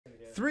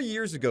3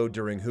 years ago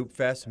during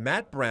Hoopfest,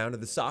 Matt Brown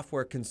of the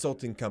software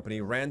consulting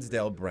company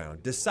Ransdale Brown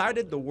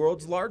decided the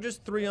world's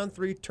largest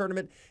 3-on-3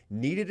 tournament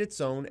needed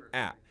its own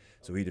app.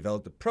 So he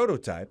developed a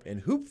prototype,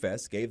 and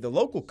Hoopfest gave the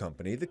local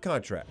company the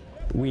contract.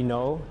 We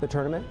know the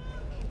tournament,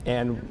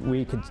 and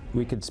we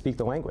could speak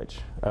the language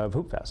of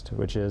Hoopfest,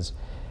 which is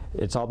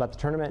it's all about the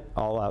tournament,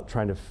 all out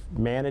trying to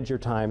manage your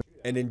time.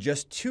 And in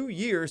just 2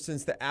 years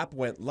since the app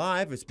went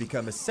live, it's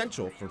become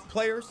essential for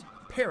players,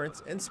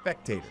 parents, and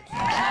spectators.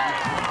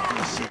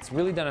 It's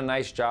really done a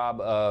nice job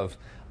of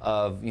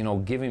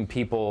giving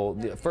people,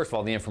 first of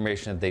all, the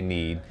information that they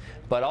need,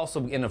 but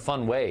also in a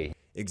fun way.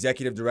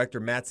 Executive Director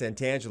Matt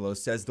Santangelo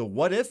says the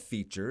what if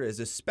feature is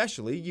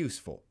especially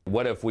useful.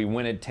 What if we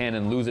win at 10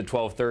 and lose at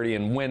 12:30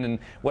 and win? And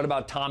what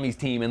about Tommy's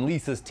team and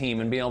Lisa's team?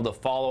 And being able to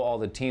follow all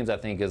the teams, I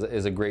think,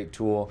 is a great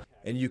tool.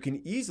 And you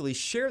can easily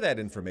share that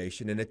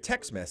information in a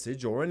text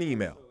message or an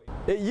email.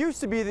 It used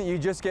to be that you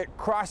just get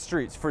cross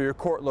streets for your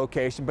court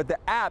location, but the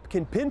app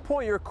can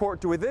pinpoint your court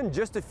to within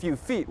just a few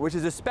feet, which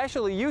is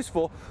especially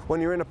useful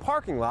when you're in a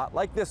parking lot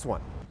like this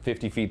one.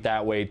 50 feet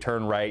that way,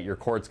 turn right, your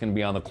court's going to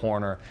be on the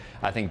corner.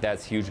 I think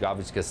that's huge,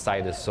 obviously, because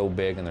site is so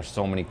big and there's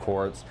so many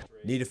courts.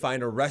 Need to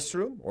find a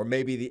restroom or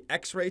maybe the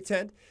X-ray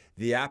tent?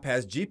 The app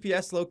has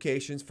GPS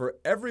locations for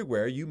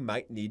everywhere you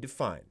might need to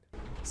find.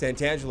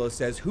 Santangelo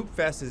says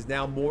Hoopfest is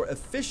now more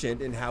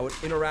efficient in how it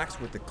interacts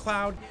with the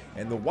cloud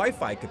and the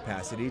Wi-Fi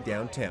capacity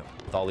downtown.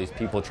 With all these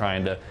people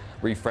trying to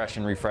refresh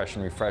and refresh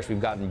and refresh, we've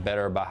gotten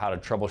better about how to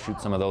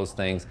troubleshoot some of those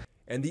things.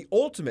 And the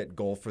ultimate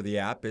goal for the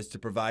app is to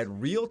provide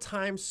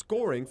real-time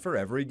scoring for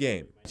every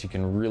game. So you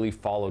can really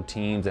follow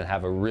teams and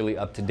have a really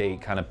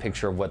up-to-date kind of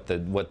picture of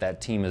what that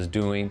team is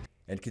doing.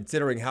 And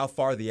considering how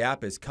far the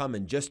app has come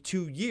in just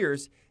 2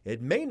 years,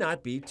 it may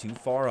not be too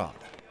far off.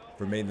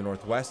 For Maine the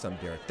Northwest, I'm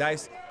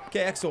Deis,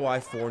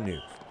 KXOI 4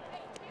 News.